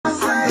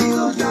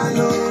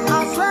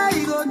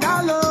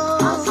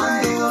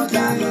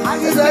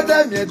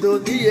In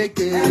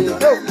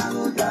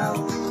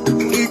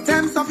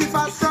terms of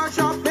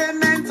infrastructure,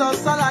 payment or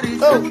salary,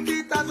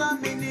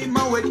 70,000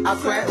 minimum wage, I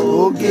swear.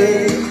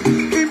 Okay.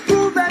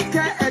 Improve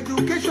healthcare,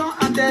 education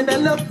and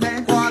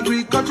development for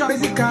agriculture,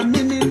 basic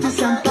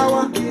amenities and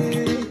power.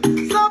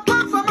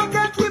 Support for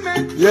market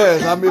women.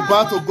 Yes, I'm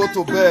about to go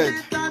to bed.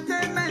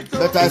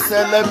 But I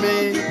said, let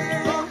me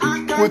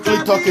quickly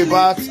talk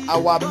about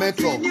our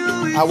mentor,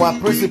 our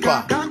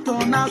principal,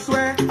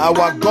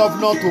 our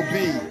governor to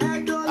be,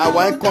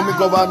 our incoming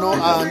governor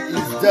and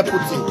his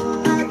deputy,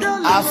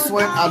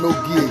 Aswen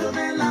Anogie.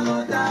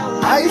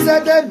 I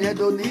said, I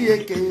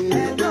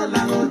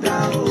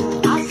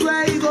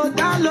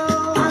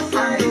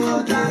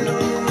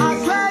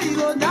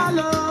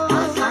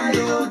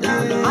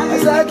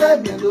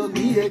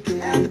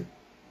said,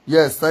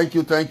 yes, thank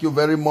you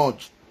very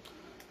much.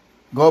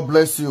 God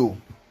bless you.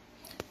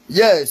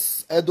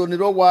 Yes,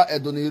 Edonirowa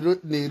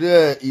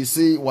Edonire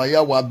isi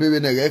waya wa bewe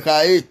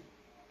negeka e.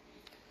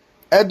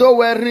 Edo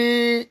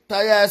weri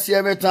taya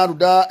sieme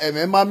taruda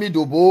emema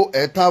midobo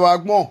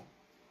etawagmo.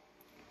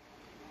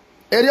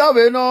 Eri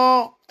obe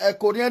no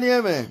ekorieni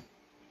eme.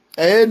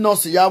 No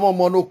siyamo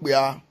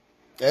monokbea.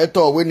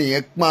 Eto we ni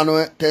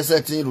ekmano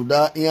tesetin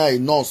ruda iya e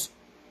nos.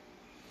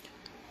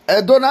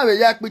 Edo na we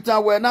yakpita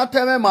we na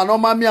teme mano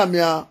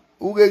mamiamia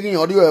ugegi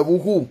orio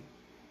ebuku.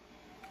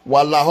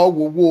 Walaho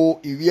wowo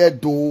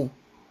iviedo.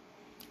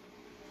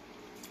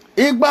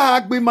 Igba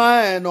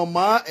agbima no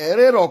ma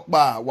ere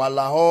rokpa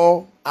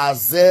walaho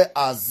aze.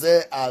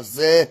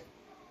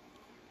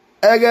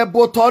 Ege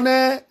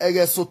botone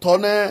ege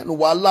sotone no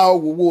walaho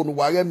wowo no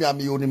ware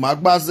miami oni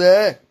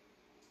magbaze.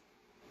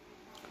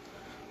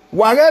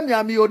 Ware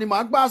miami oni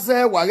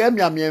magbaze ware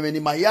miami ni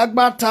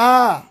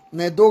mayagbata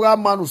ne doga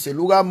manu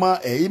seluga ma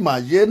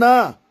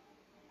imagina.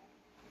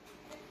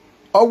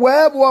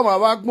 Owe bo ma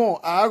wagbon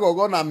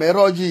agogo na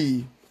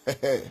meroji.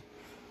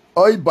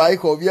 Oi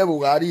bike oviewo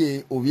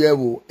gari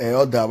oviewo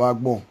oda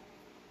wagbon.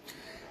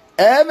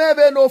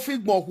 Emebe no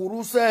figbon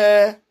kuru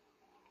se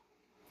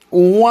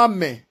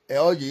unwame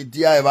oye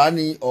dia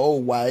evani o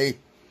wae.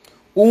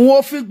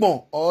 Unwo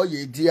figbon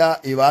oye dia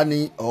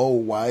evani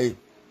o wae.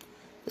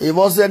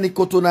 Evose ni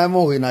koto na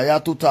mo na ya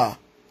tuta.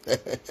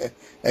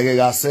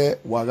 Egegase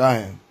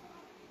wagahe.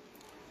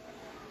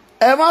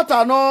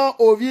 Emata no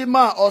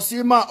ovima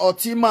osima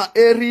otima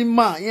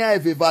erima ya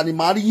evevani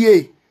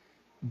marie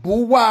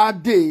buwa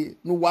de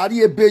no wari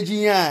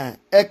ebeji ya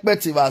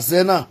ekpetiva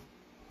zena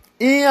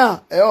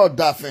iya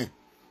odafen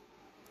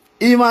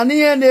imani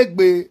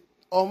enegbe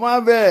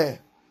omave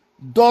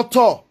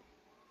doctor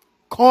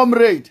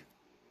comrade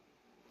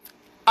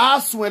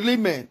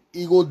aswelime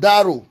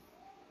igodaro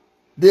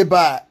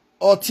deba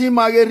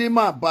otima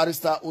gerima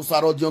barrister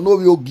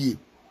Usarodionovi Ogie.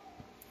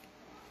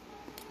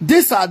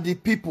 These are the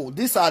people,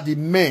 these are the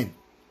men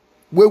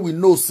where we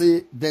know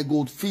say they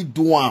go feed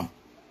do am.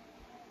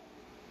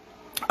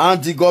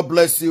 Auntie, God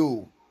bless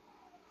you.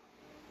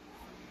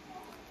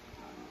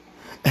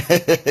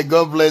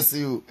 God bless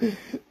you.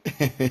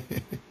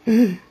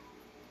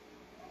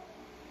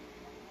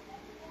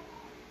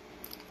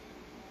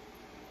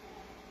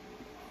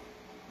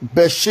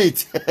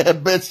 Bedsheet.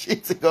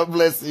 Bedsheet, God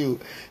bless you.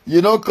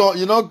 You don't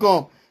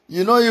come.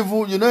 You know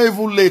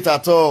even late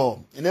at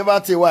all. You never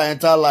tell why I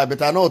enter live,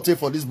 but I know I'll take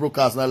for this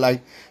broadcast now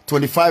like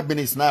 25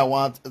 minutes now. I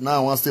want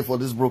to stay for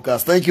this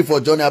broadcast. Thank you for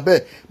joining. I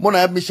bet Mona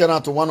help me share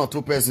out to 1 or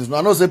 2 persons. Now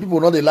I know some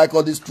people know they like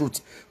all this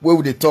truth. Where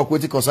would they talk? Where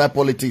they concern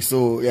politics?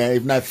 So yeah,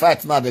 if not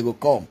fight now, they go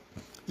come.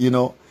 You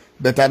know,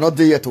 but I'm not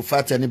there here to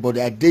fight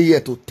anybody. I'm there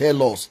here to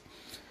tell us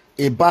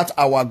about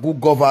our good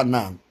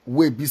governance.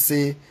 We be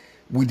say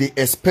we they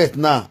expect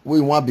now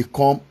we want to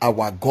become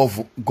our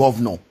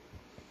governor.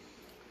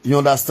 You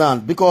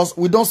understand? Because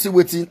we don't see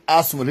what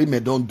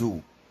Aswen don't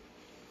do.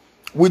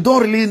 We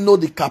don't really know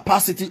the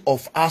capacity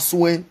of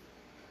Aswen.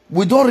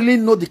 We don't really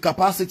know the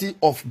capacity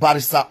of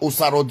Barrister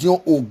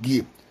Usarodionovi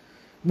Ogie.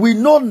 We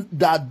know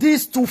that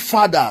these two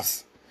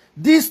fathers,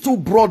 these two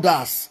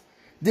brothers,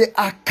 they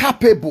are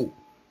capable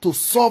to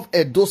solve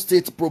Edo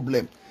State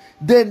problem.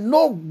 They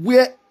know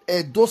where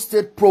Edo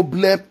State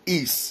problem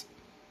is.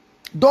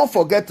 Don't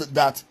forget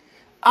that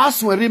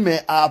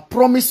Aswen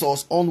promised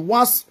us on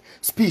one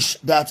speech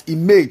that he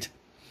made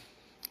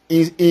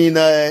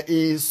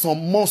in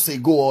some months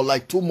ago or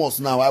like 2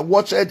 months now. I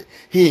watched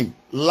him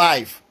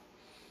live.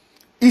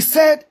 He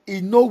said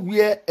he know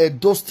where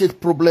Edo State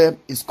problem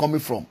is coming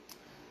from.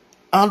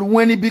 And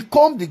when he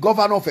become the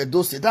governor of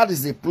Edo State, that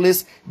is the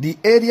place, the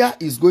area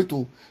is going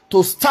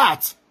to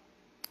start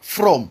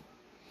from.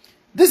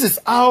 This is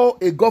how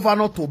a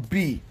governor to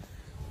be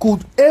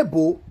could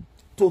able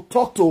to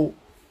talk to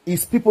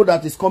his people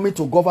that is coming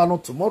to governor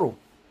tomorrow.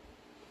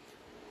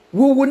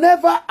 We will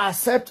never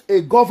accept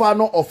a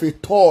governor of a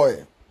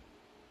toy.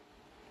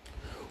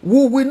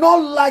 We will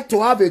not like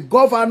to have a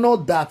governor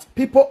that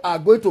people are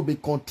going to be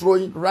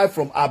controlling right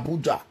from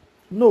Abuja.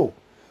 No.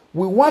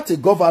 We want a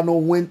governor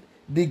when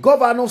the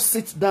governor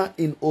sits down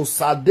in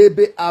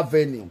Osadebe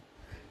Avenue.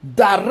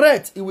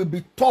 Direct, he will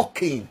be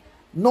talking.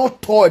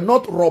 Not toy,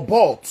 not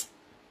robot.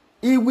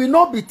 He will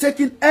not be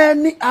taking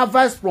any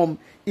advice from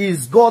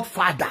his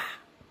godfather.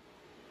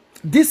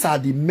 These are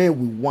the men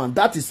we want.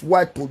 That is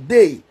why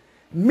today,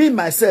 me,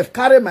 myself,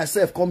 carry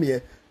myself, come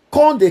here,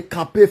 come the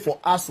campaign for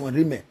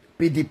Aghamieyauorefe,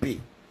 PDP.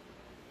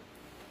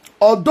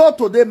 Although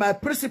today my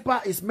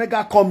principal is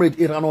mega comrade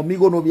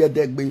Aghamieyauorefe no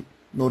Degbe,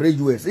 no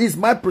US. He is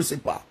my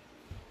principal.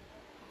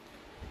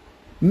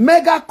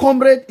 Mega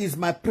comrade is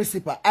my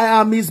principal. I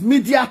am his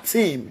media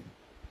team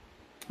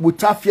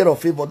without fear of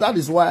favor. That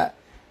is why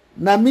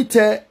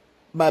Namite,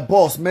 my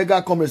boss,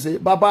 mega comrade, say,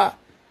 Baba,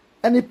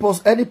 any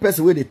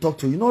person where they talk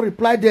to, you know,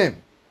 reply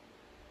them.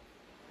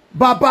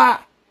 Baba,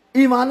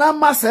 imana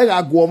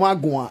masega guoma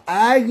guan.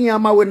 I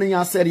ama when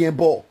you say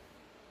bo.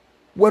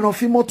 When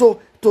of moto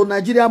to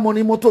Nigeria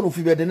money moto no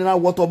fibe denena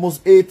worth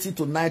almost 80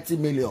 to 90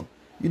 million.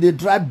 You they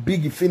drive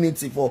big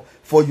infinity for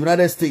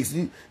United States.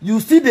 You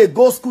see they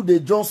go school, they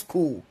join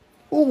school.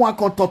 Who want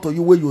to talk to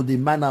you where you the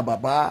man,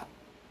 Baba?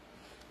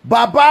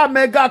 Baba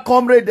mega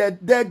comrade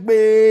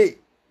Degbe.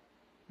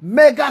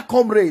 Mega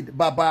comrade,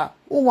 Baba.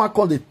 Who want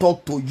to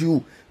talk to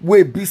you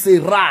where be say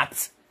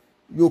rat?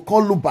 You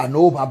call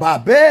Lubano,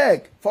 Baba.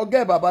 Beg.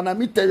 Forget, Baba. Now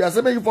me tell you, I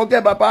say, you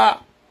forget, Baba.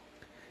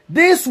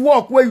 This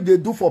work where they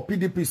do for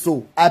PDP,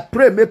 so I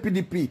pray may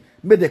PDP,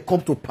 may they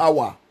come to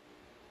power.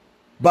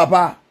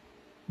 Baba,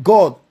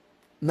 God,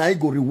 now he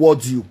go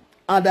reward you.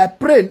 And I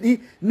pray,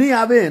 ni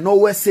have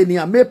nowhere say ni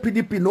may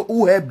PDP know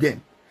who help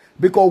them.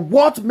 Because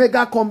what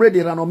mega comrade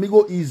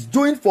Aghamieyauorefe is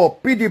doing for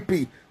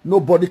PDP,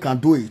 nobody can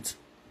do it.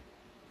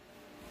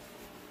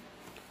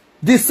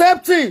 The same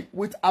thing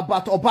with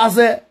Abat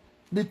Obaze,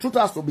 the truth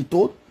has to be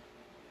told,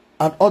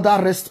 and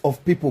other rest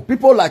of people.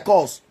 People like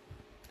us.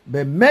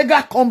 The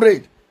mega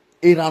comrade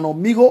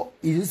Aghamieyauorefe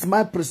is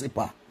my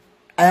principal.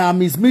 I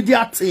am his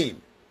media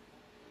team.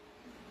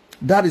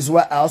 That is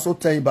why I also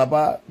tell you,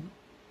 Baba,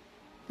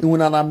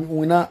 in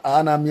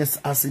an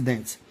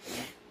accident,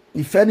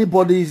 if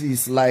anybody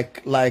is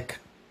like,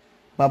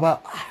 Baba,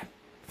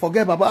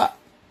 forget, Baba,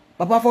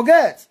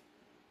 forget.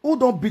 Who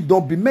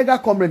don't be mega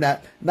comrade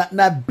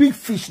na big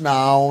fish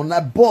now, na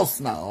boss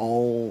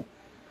now.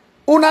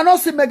 Una not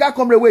see mega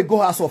comrade where go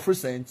House of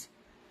Recent.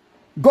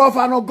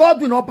 Governor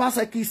Godwin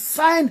Obaseki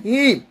signed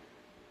him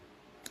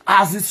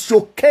as it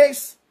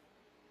showcase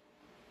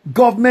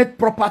government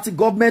property,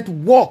 government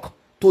work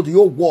to the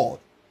whole world.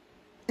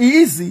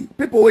 Easy.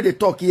 People where they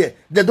talk here,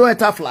 they don't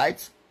enter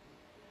flights.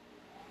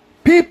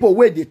 People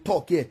where they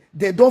talk here,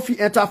 they don't feel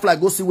enter flight.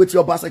 Go see what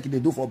your Obaseki they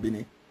do for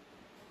Benin.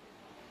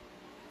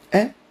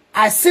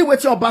 I see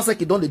what your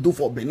Obaseki don't they do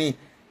for Benin.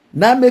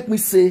 Now make me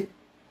say,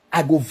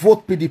 I go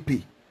vote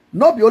PDP.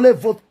 Not be only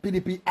vote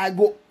PDP, I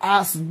go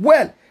as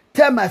well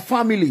tell my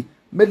family,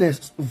 may they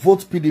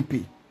vote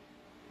PDP.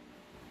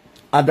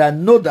 And I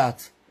know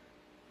that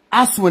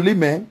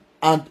Aghamieyauorefe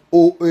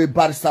and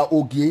Barrister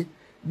Ogie,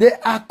 they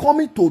are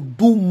coming to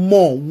do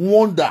more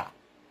wonder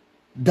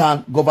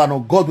than Governor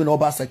Godwin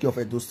Obaseki of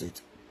Edo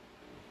State.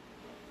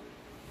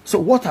 So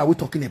what are we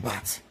talking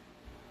about?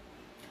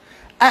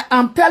 I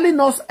am telling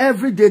us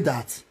every day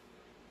that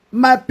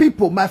my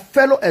people, my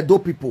fellow Edo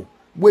people,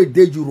 where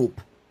they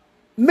Europe,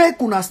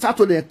 make una start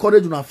to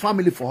encourage una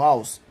family for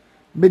house,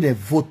 may they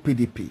vote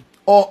PDP.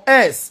 Or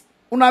else,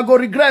 una go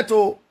regret,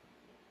 oh.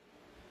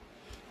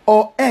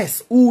 Or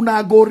else,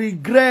 una go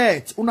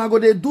regret. Una go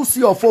they do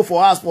 3 or 4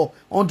 for us for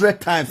 100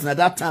 times. And at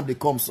that time they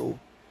come so.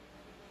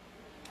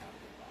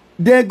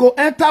 They go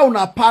enter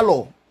una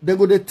parlor. They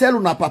go they tell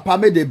una papa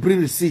may they bring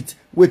receipt.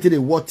 Wait till they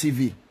watch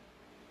TV.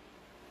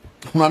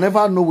 Una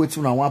never know what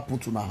una want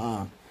put una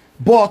hand.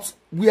 But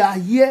we are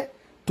here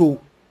to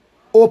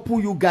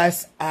open you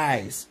guys'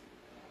 eyes.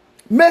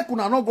 Make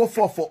una not go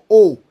for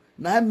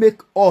now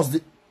make us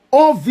the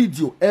on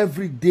video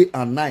every day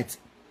and night.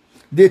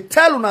 They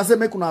tell una say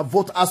make una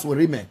vote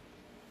Aghamieyauorefe.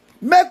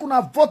 Make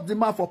una vote the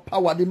man for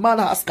power. The man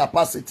has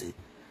capacity.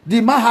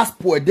 The man has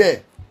power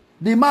there.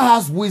 The man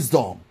has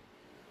wisdom.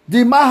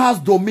 The man has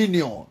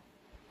dominion.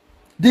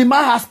 The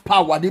man has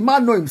power. The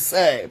man know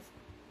himself.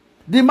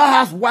 The man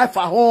has wife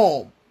at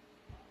home.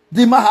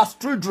 The man has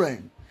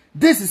children.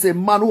 This is a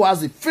man who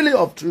has a feeling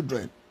of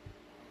children.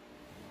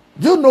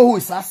 Do you know who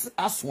is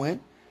Aghamieyauorefe?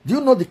 Do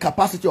you know the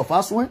capacity of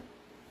Aghamieyauorefe?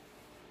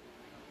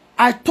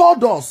 I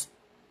told us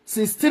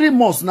since 3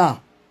 months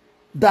now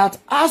that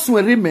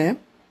Aghamieyauorefe,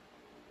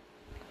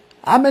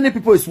 how many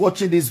people is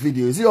watching this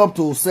video? Is it up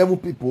to 7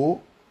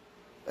 people?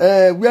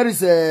 Where is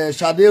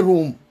Shade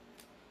room?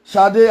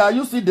 Shade, are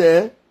you still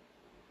there?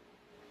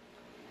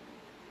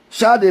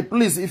 Shade,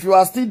 please, if you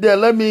are still there,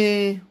 let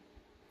me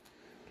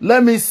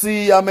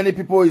see how many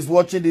people is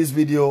watching this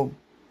video.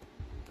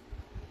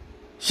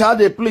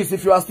 Shade, please,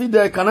 if you are still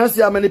there, can I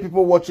see how many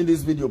people watching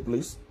this video,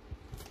 please?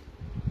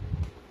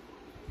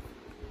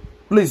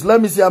 Please, let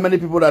me see how many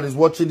people that is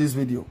watching this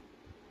video.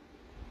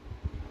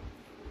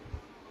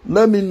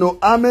 Let me know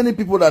how many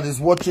people that is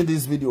watching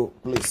this video,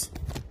 please.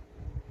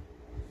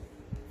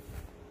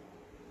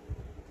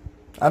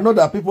 I know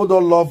that people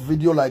don't love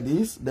video like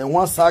this. They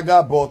want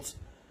saga, but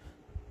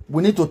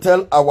we need to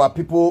tell our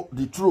people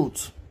the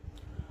truth.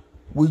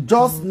 We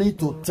just need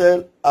to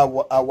tell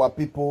our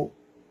people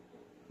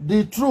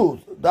The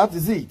truth, that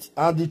is it.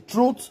 And the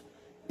truth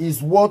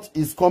is what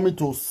is coming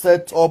to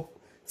set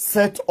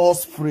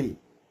us free.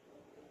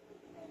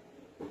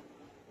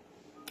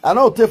 I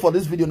know take for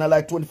this video now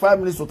like 25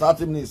 minutes to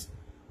 30 minutes.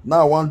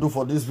 Now I want to do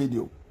for this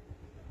video.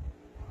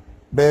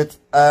 But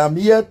I am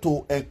here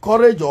to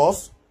encourage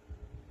us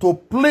to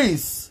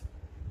please,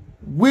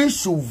 we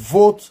should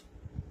vote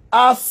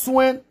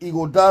Aswen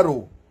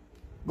Igodaro.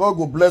 God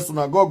go bless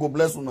una. God go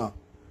bless una.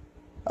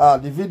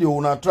 The video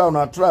una try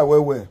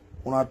where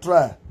una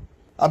try.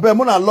 I beg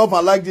muna love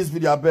and like this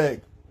video. I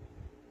beg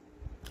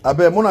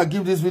muna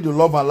give this video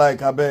love and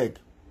like. I beg.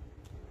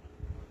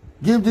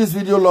 Give this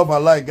video love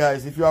and like,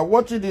 guys. If you are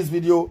watching this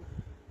video,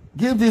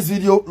 give this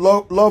video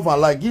love and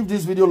like. Give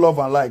this video love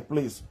and like,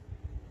 please.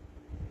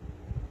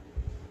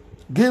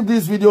 Give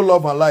this video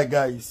love and like,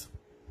 guys.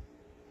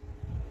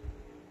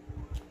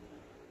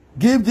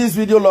 Give this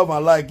video love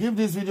and like. Give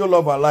this video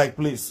love and like,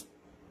 please.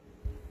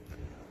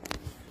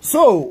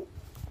 So,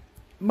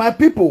 my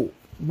people,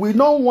 we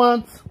don't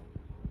want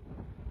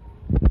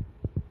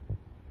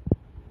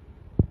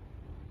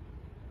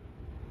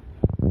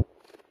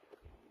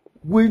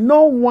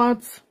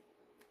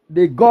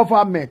the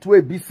government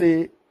where be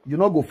say you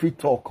not go fit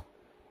talk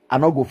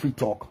and not go fit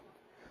talk.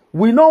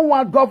 We don't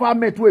want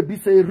government where be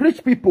say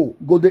rich people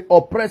go they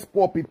oppress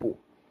poor people.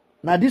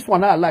 Now this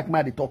one I like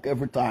my they talk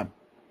every time.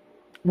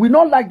 We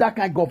don't like that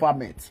kind of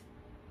government.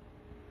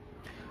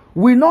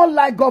 We don't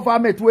like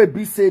government where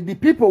be say the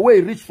people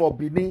where rich for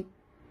Benin.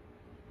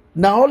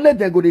 Now only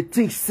they go they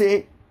think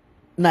say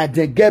now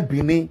they get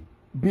Benin.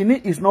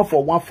 Benin is not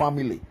for one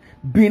family.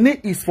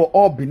 Benin is for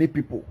all Benin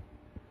people.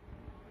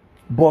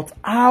 But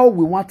how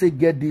we want to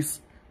get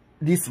this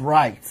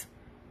right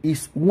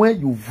is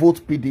when you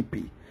vote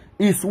PDP.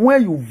 It's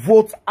when you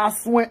vote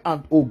Aswen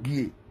and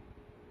Ogie.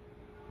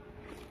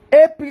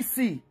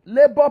 APC,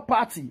 Labour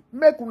Party,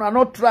 make una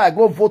not try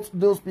go vote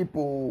those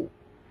people.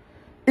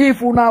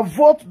 If una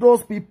vote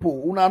those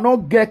people, una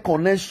not get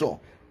connection.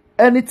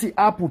 Anything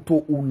happen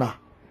to una.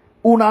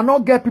 Una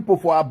not get people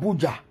for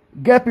Abuja.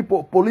 Get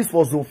people, police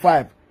for Zone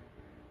 5.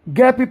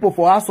 Get people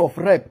for House of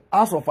Rep,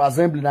 House of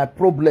Assembly, na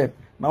problem.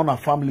 Now una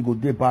family go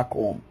dey back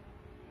home.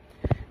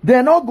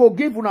 They not go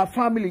give una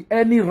family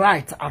any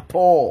right at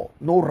all.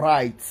 No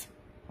right.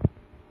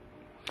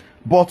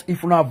 But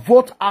if una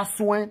vote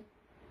Aswen,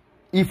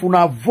 if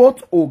una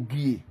vote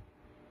Ogie,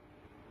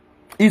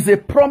 it's a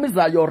promise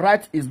that your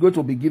right is going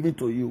to be given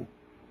to you.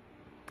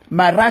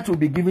 My right will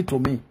be given to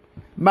me.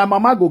 My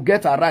mama go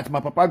get a right. My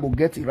papa go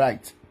get it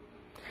right.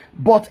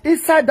 But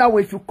inside that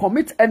way, if you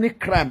commit any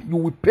crime, you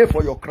will pay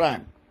for your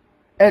crime.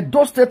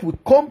 Edo State will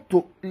come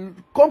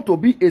to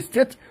be a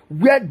state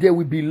where there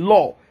will be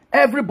law.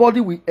 Everybody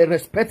will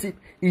respect it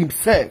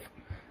himself.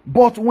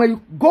 But when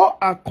you go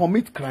and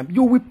commit crime,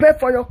 you will pay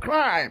for your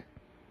crime.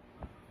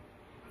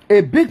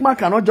 A big man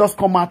cannot just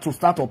come out to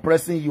start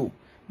oppressing you.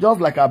 Just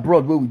like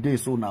abroad where we dey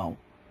so now.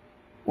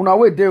 Una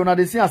way dey, una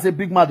dey see and say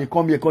big man they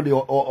come here, call they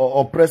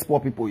oppress poor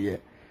people here.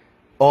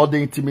 Or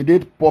they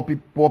intimidate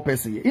poor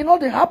person here. You know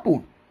they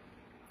happen.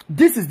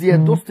 This is the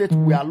Edo State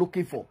we are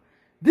looking for.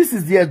 This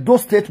is the Edo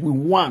State we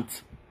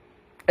want.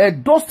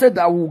 Edo State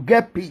that will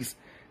get peace.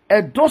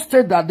 Edo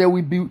State that there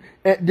will be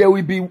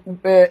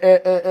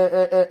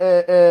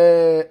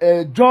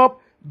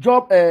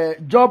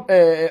job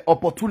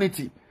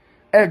opportunity.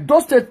 Edo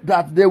State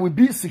that there will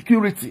be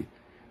security.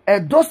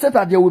 Edo State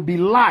that there will be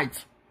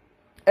light.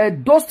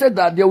 Edo State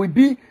that there will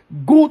be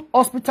good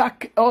hospital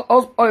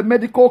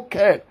medical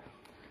care.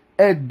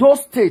 Edo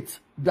State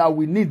that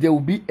we need there will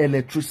be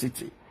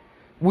electricity.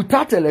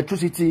 Without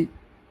electricity,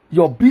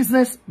 your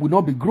business will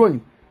not be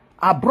growing.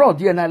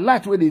 Abroad, yeah, and I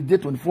light where they dey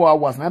 24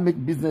 hours and I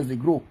make business they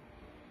grow.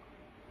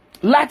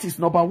 Light is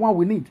number one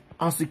we need.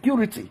 And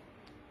security.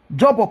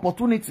 Job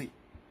opportunity.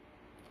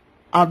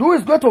 And who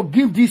is going to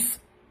give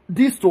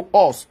this to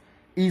us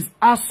is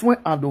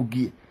Aswen and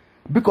Ogie.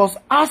 Because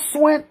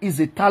Aswen is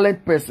a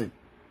talent person.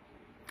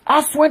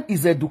 Aswen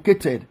is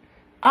educated.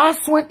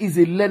 Aswen is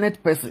a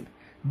learned person.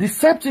 The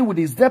same thing with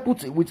his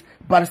deputy, with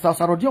Barrister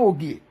Sarodian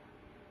Ogie.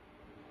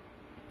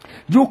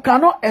 You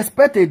cannot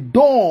expect a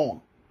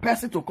dawn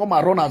person to come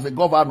and run as a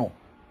governor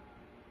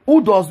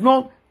who does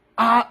not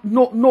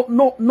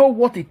know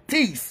what it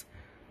is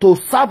to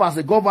serve as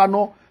a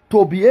governor,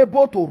 to be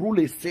able to rule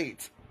a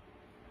state.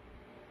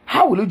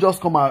 How will you just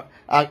come and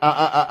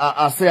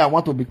say, I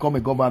want to become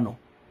a governor?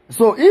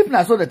 So if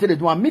I saw the thing they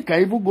do, and me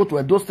can even go to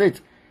Edo State,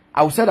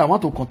 I will say I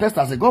want to contest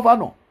as a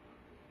governor.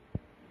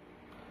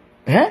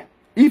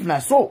 If I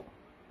saw.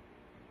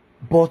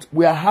 But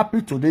we are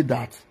happy today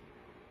that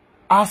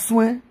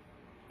Aswen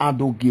and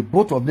Ogie,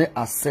 both of them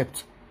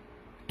accept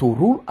to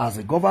rule as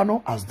a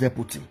governor, as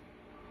deputy.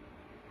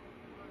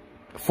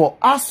 For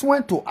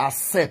Aswen to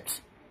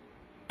accept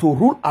to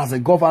rule as a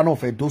governor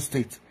of Edo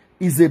State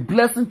is a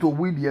blessing to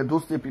we the Edo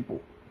State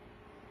people.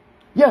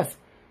 Yes,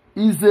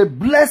 it's a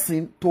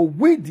blessing to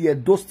we the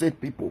Edo State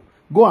people.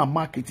 Go and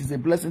mark it. It's a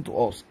blessing to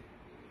us.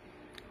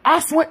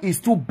 Aswen is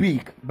too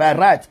big by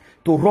right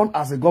to run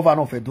as a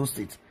governor of Edo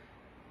State.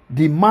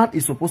 The man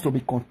is supposed to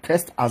be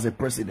contested as a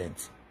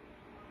president.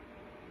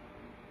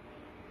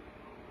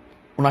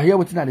 When I hear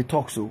what they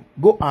talk, so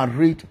go and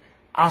read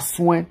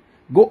Aswen.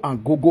 Go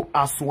and Google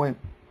Aswen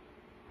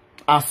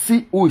and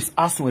see who is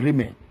Aswen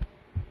remain.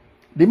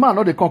 The man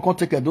not they can't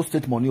take those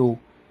state money. Oh.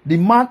 The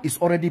man is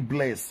already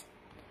blessed.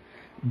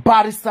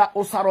 Barrister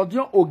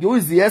Osarodion Oge, who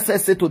is the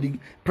SSA to the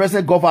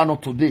present governor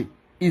today,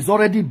 is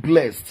already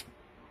blessed.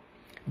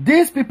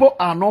 These people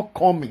are not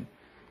coming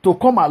to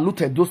come and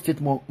loot Edo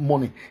State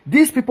money.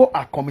 These people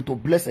are coming to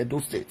bless Edo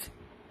State.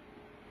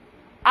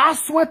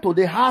 Aswen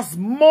today has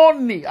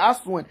money.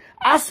 Aswen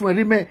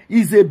remain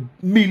is a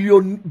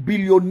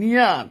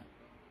billionaire.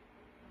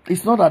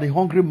 It's not that a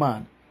hungry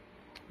man.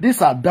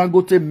 These are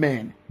Dangote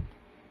men.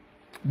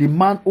 The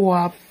man who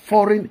have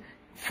foreign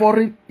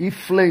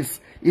influence.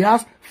 He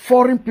has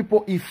foreign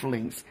people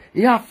influence.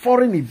 He has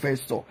foreign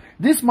investors.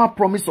 This man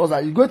promised us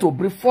that he's going to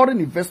bring foreign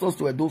investors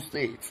to Edo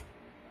State.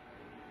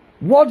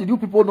 What did you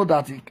people know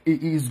that he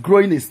is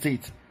growing a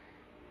state?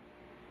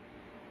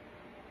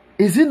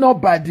 Is it not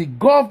by the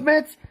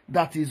government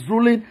that is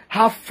ruling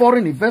have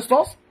foreign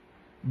investors?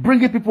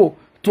 Bringing people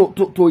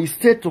to a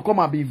state to come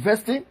and be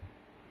investing?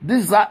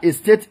 This is how a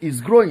state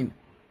is growing.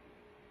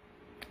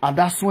 And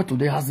that's why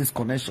today has this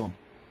connection.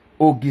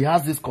 Ogi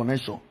has this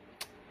connection.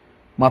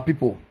 My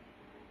people,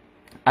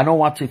 I don't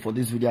want to for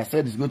this video. I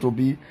said it's going to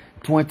be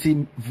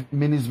 20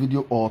 minutes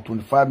video or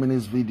 25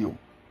 minutes video.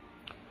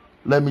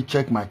 Let me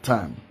check my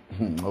time.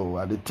 Oh,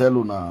 I did tell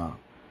you now.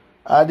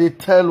 I did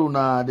tell you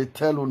now. I did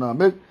tell you now.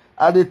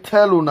 I did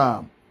tell you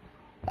now.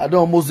 I don't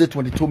almost say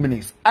 22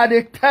 minutes. I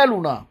did tell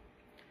you now.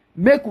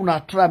 Make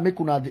una try, make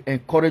una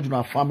encourage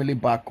una family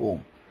back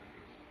home.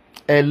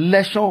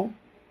 Election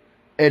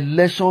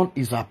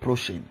is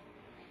approaching.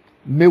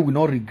 May we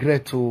not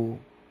regret. Oh,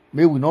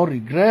 may we not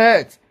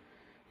regret.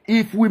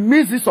 If we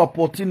miss this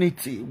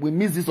opportunity,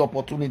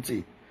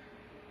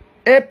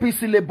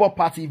 APC Labour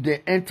Party, if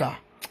they enter,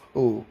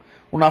 oh,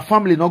 una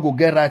family not go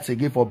get rights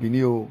again for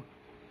Benin. Oh.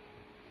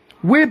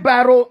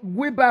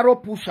 Wheelbarrow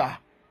pusher,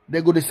 they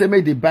go the same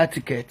way they buy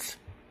tickets.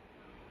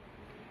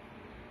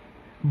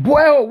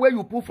 Boy, where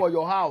you put for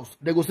your house,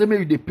 they go say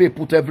maybe they pay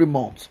put every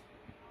month.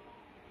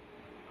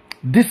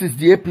 This is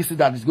the APC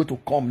that is going to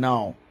come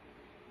now.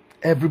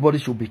 Everybody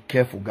should be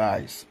careful,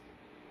 guys.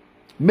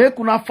 Make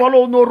una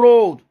follow no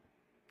road.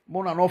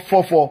 Mona not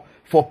fall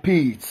for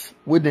pits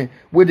where they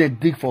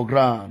dig for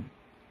ground.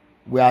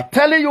 We are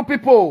telling you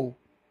people,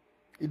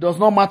 it does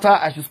not matter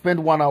I should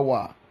spend 1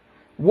 hour.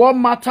 What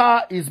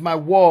matter is my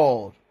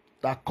word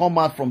that come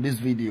out from this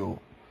video.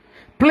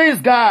 Please,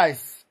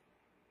 guys,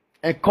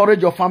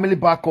 encourage your family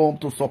back home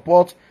to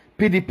support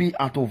PDP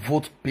and to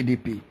vote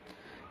PDP.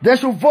 They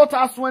should vote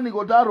Aswen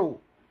Igodaro.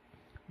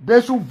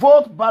 They should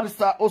vote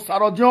Barrister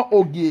Osarodion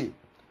Ogie.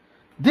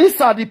 These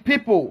are the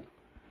people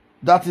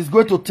that is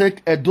going to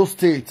take Edo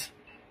State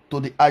to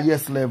the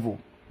highest level.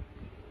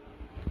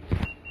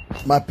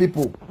 My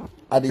people,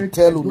 I did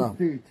tell you now.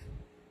 To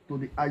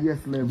the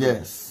highest level.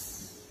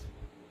 Yes.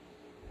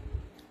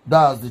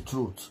 That's the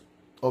truth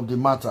of the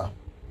matter.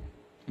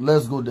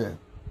 Let's go there.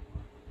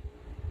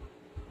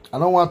 I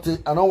don't want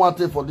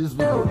it for this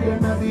video.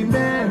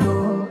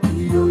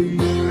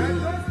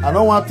 I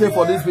don't want it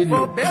for this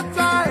video.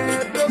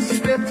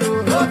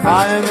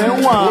 I am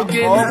in one.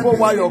 Go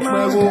while you're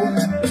playing.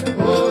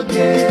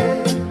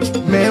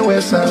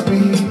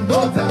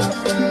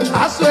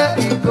 I swear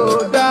it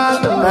go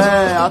down.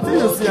 Hey, I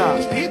think you see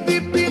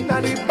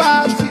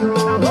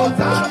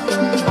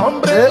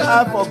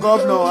AI for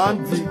governor,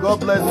 auntie. God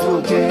bless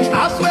you.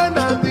 I swear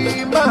not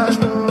the man.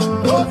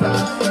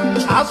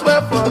 I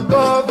swear for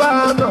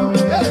governor.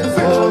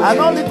 I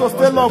don't need to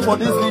stay long for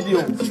this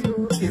video.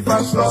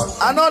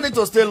 I don't need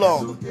to stay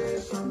long.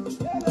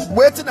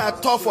 Waiting I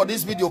talk for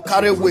this video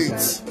carry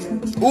weight.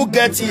 Who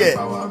get here?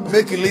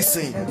 Make it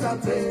listen.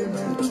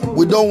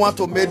 We don't want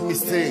to make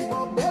mistake.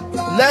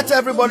 Let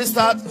everybody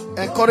start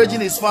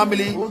encouraging his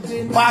family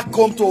back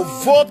home to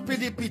vote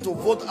PDP, to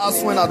vote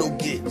Aswen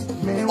Adoge.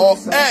 Or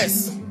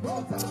else,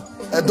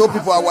 Edo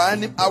people,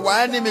 our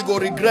enemy go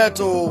regret.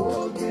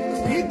 Oh.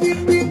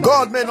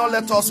 God may not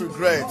let us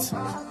regret.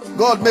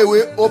 God may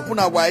we open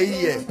our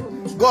ear.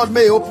 God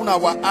may open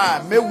our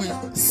eye. May we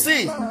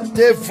see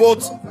they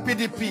vote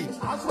PDP.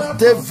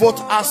 They vote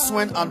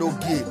Aswen and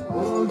Ogie.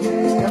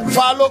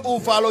 Follow who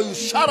follow you.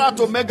 Shout out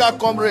to Mega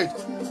Comrade,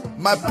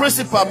 my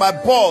principal, my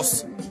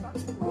boss.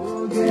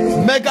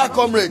 Mega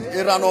Comrade,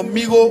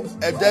 Iranomigo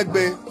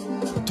Edegbe,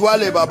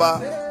 Tuale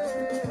Baba.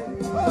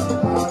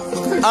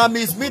 I'm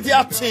his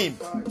media team.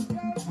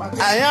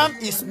 I am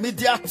his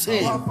media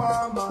team.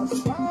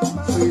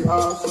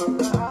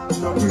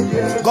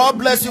 God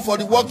bless you for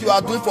the work you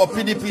are doing for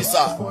PDP,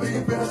 sir.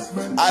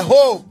 I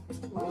hope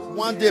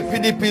one day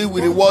PDP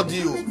will reward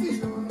you.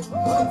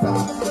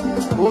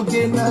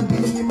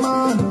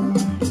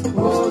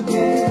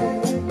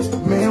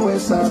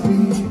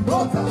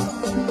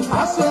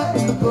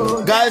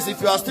 Guys,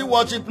 if you are still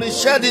watching, please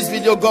share this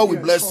video. God will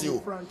bless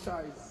you.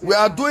 We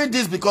are doing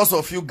this because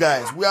of you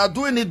guys. We are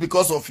doing it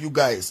because of you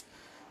guys.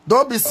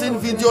 Don't be seeing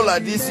video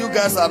like this. You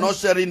guys are not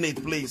sharing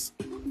it, please.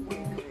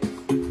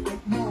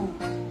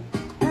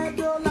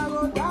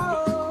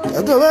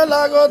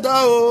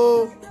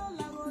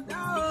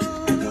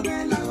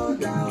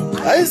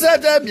 I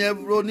said them ye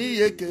broni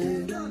yeke.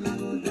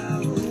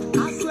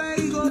 I swear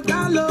you go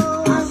down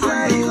low. I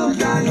swear you go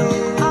down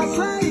low. I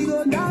swear you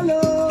go down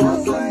low.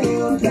 I swear you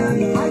go down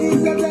low. I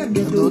said them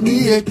ye broni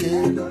yeke.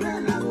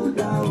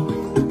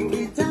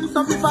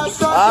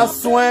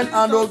 Aswen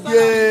and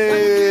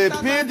Oge,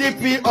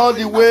 PDP all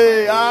the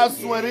way.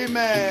 Aswen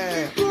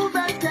Rime,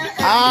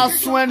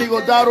 Aswen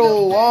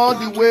Igodaro all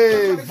the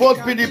way. Vote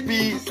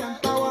PDP,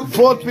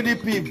 vote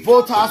PDP,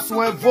 vote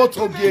Aswen, vote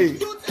Oge.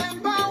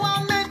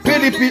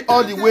 PDP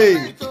all the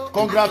way.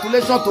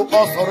 Congratulations to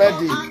us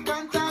already.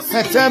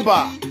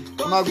 September,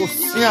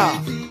 Nagosia.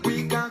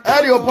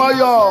 Erio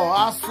Boyo,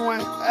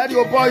 Aswen,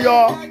 Erio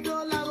Boyo.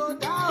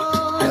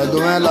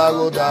 Edouin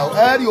Lago Dao,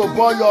 Erio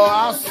Boyo,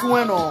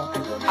 Aswen.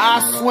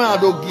 Aswen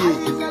Adogie.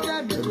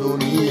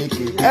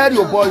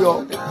 Erio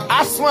Boyo.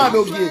 Aswen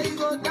Adogie.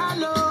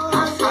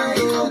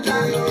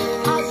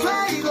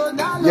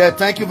 Yeah,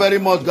 thank you very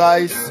much,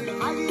 guys.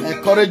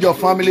 Encourage your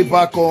family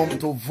back home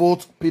to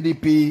vote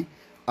PDP.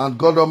 And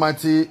God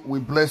Almighty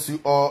will bless you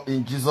all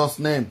in Jesus'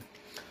 name.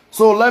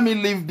 So let me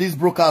leave this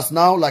broadcast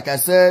now. Like I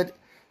said,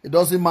 it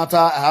doesn't matter.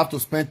 I have to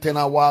spend 10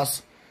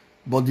 hours.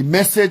 But the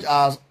message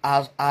has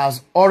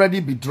already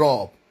been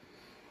dropped.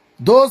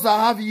 Those that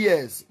have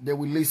ears, they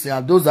will listen.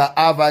 And those that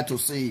have eyes to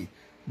see,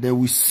 they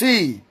will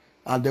see.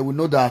 And they will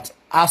know that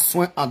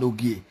Aswen and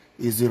Ogie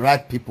is the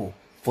right people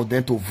for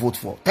them to vote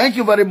for. Thank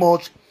you very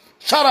much.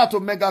 Shout out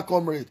to Mega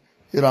Comrade.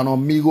 Here an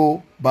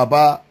amigo,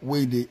 Baba,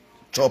 with the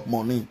chop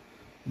money.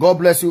 God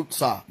bless you,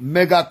 sir.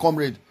 Mega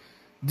Comrade.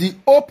 The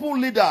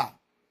open leader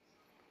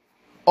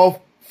of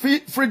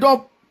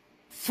Freedom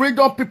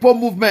People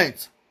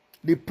Movement.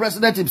 The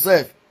president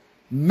himself.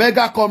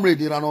 Mega Comrade.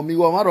 Here an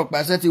amigo. I'm not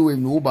representing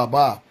with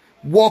Baba.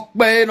 Walk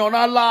by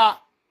nonala.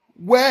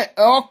 Where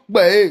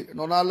by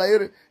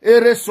nonala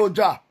ere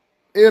soja.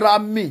 Era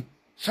me.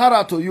 Shout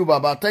out to you,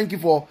 Baba. Thank you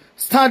for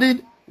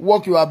standing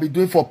work you have been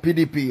doing for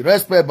PDP.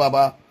 Respect,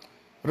 Baba.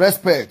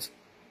 Respect.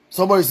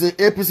 Somebody say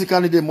APC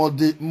candidate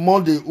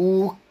Monday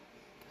who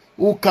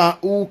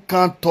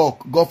can't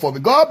talk. God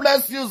forbid. God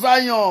bless you,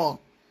 Zion.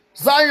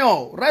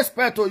 Zion.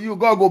 Respect to you.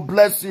 God go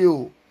bless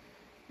you.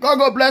 God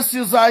go bless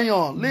you,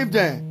 Zion. Leave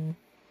them.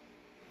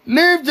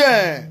 Leave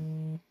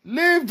them.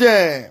 Leave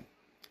them.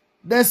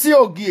 Then see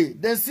Ogie.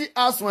 Then see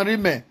Aswen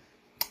Rime.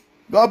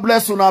 God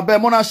bless you. Now,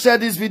 Mona share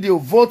this video.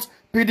 Vote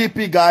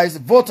PDP, guys.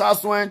 Vote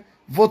Aswen.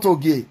 Vote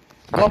Ogie.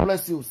 God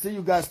bless you. See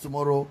you guys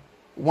tomorrow.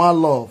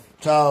 One love.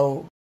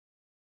 Ciao.